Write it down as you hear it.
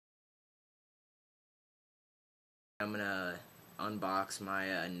I'm gonna unbox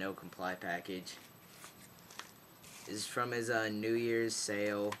my No Comply package. This is from his New Year's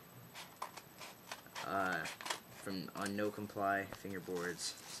sale on No Comply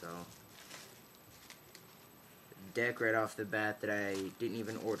fingerboards. So, deck right off the bat that I didn't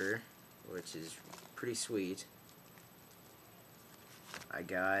even order, which is pretty sweet. I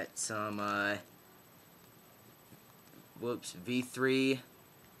got some V3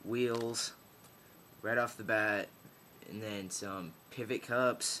 wheels right off the bat, and then some pivot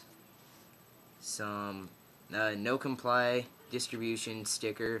cups, some No Comply distribution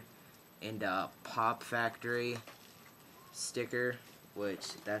sticker, and a Pop Factory sticker,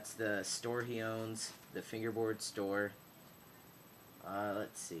 which that's the store he owns, the fingerboard store.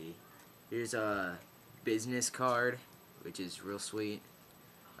 Let's see, here's a business card, which is real sweet.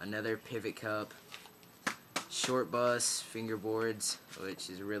 Another pivot cup, Short Bus fingerboards, which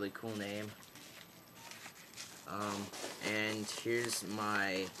is a really cool name. And here's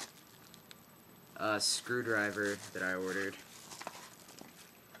my screwdriver that I ordered,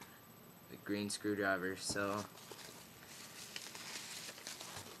 the green screwdriver. So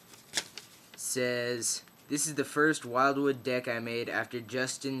says, "This is the first Wildwood deck I made after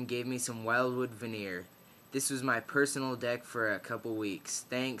Justin gave me some Wildwood veneer. This was my personal deck for a couple weeks.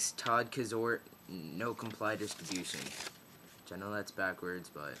 Thanks, Todd Kazort, No Comply Distribution." Which I know that's backwards,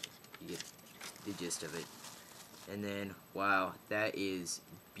 but you get the gist of it. And then, wow, that is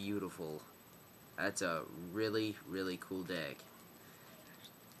beautiful. That's a really, really cool deck.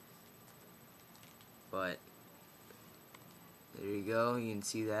 But there you go, you can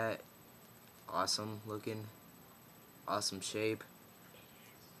see that. Awesome looking, awesome shape.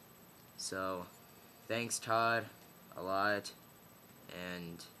 So, thanks Todd a lot,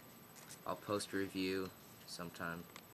 and I'll post a review sometime.